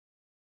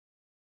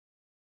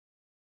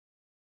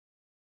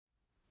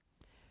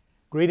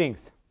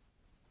Greetings.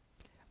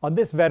 On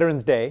this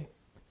Veterans Day,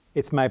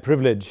 it's my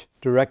privilege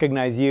to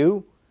recognize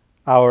you,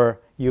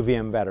 our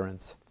UVM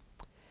veterans.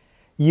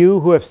 You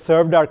who have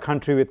served our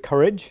country with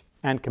courage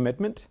and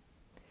commitment,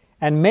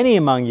 and many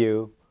among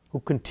you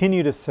who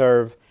continue to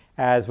serve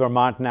as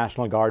Vermont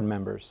National Guard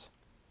members.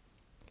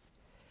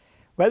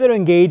 Whether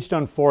engaged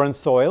on foreign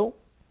soil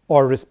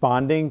or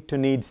responding to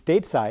needs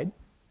stateside,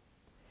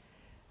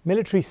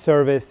 military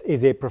service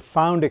is a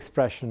profound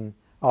expression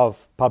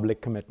of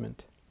public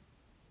commitment.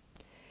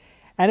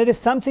 And it is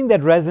something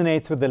that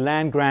resonates with the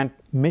land-grant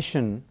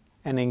mission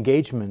and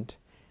engagement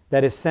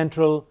that is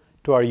central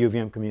to our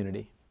UVM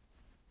community.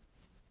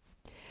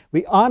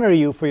 We honor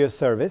you for your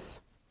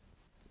service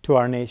to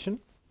our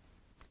nation,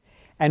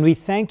 and we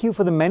thank you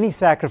for the many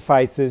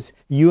sacrifices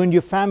you and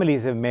your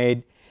families have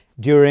made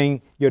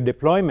during your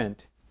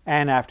deployment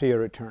and after your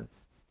return.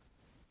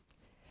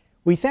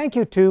 We thank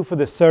you too for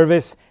the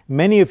service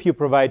many of you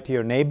provide to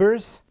your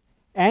neighbors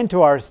and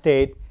to our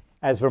state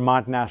as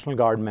Vermont National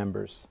Guard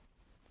members.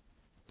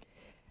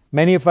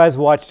 Many of us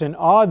watched in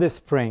awe this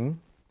spring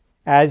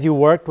as you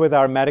worked with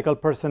our medical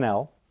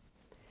personnel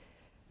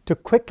to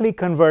quickly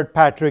convert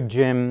Patrick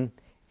Gym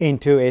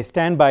into a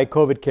standby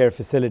COVID care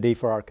facility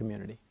for our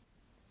community.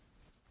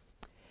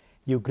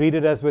 You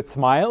greeted us with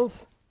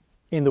smiles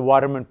in the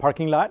Waterman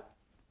parking lot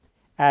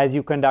as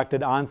you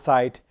conducted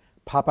on-site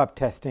pop-up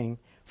testing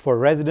for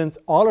residents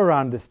all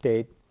around the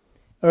state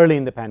early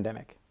in the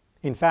pandemic.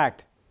 In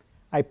fact,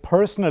 I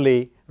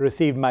personally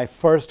received my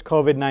first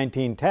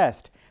COVID-19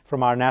 test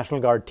from our National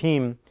Guard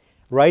team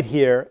right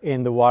here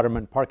in the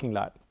Waterman parking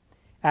lot,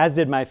 as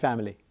did my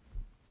family.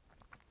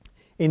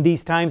 In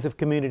these times of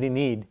community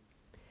need,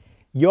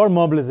 your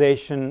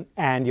mobilization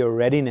and your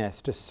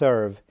readiness to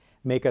serve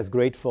make us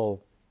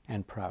grateful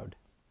and proud.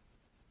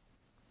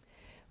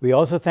 We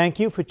also thank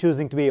you for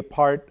choosing to be a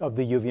part of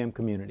the UVM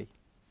community.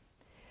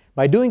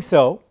 By doing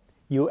so,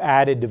 you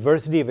add a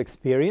diversity of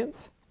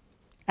experience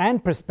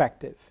and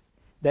perspective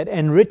that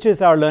enriches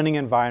our learning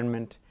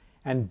environment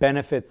and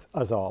benefits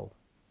us all.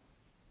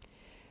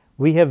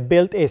 We have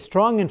built a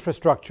strong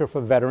infrastructure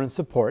for veteran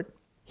support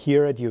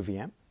here at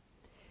UVM,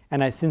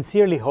 and I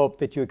sincerely hope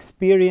that you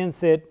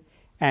experience it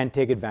and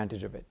take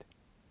advantage of it.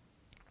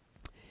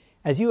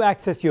 As you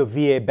access your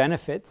VA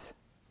benefits,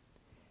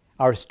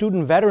 our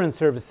Student Veteran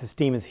Services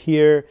team is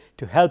here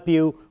to help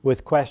you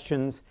with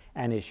questions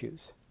and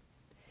issues.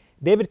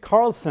 David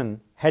Carlson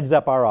heads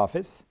up our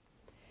office,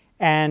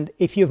 and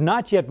if you have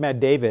not yet met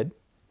David,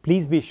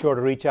 please be sure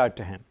to reach out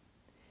to him.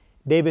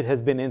 David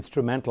has been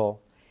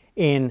instrumental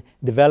in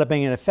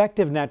developing an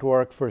effective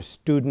network for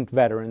student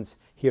veterans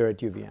here at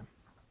UVM.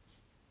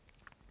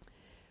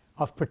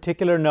 Of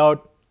particular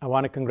note, I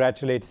want to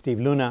congratulate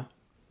Steve Luna,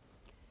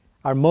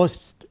 our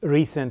most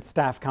recent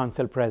Staff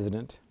Council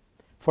President,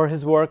 for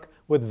his work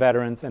with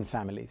veterans and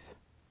families.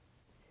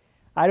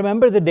 I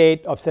remember the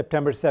date of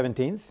September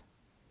 17th,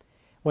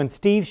 when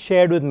Steve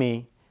shared with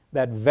me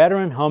that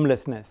veteran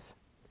homelessness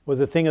was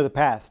a thing of the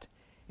past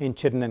in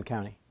Chittenden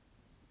County.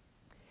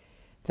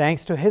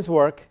 Thanks to his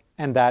work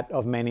and that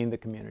of many in the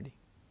community.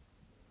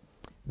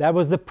 That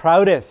was the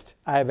proudest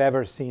I have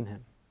ever seen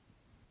him.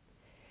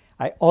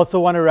 I also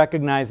want to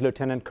recognize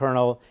Lieutenant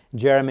Colonel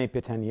Jeremy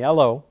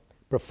Pitaniello,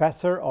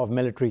 Professor of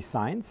Military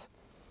Science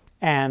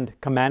and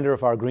Commander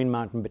of our Green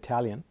Mountain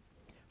Battalion,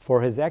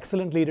 for his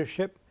excellent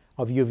leadership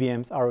of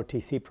UVM's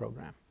ROTC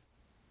program.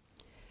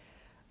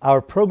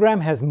 Our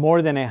program has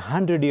more than a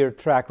 100-year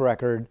track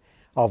record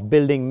of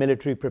building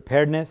military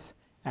preparedness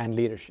and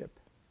leadership.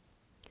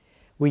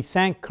 We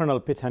thank Colonel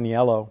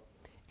Pitaniello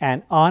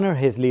and honor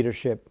his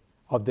leadership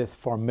of this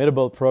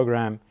formidable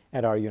program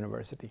at our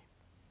university.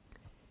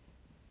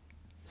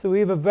 So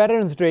we have a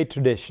Veterans Day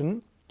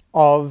tradition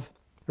of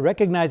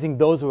recognizing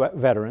those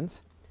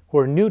veterans who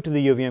are new to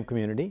the UVM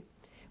community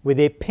with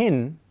a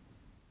pin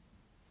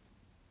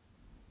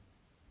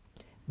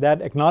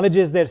that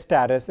acknowledges their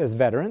status as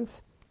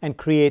veterans and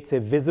creates a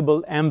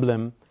visible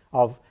emblem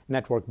of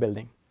network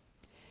building.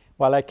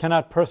 While I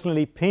cannot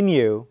personally pin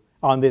you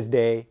on this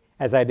day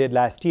as I did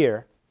last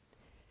year,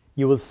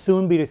 you will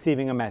soon be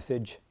receiving a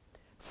message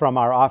from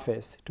our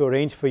office to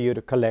arrange for you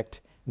to collect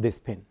this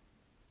pin.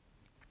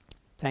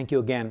 Thank you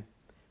again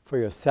for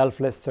your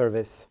selfless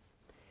service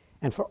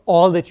and for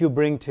all that you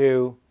bring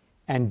to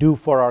and do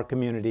for our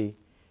community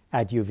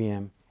at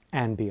UVM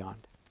and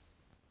beyond.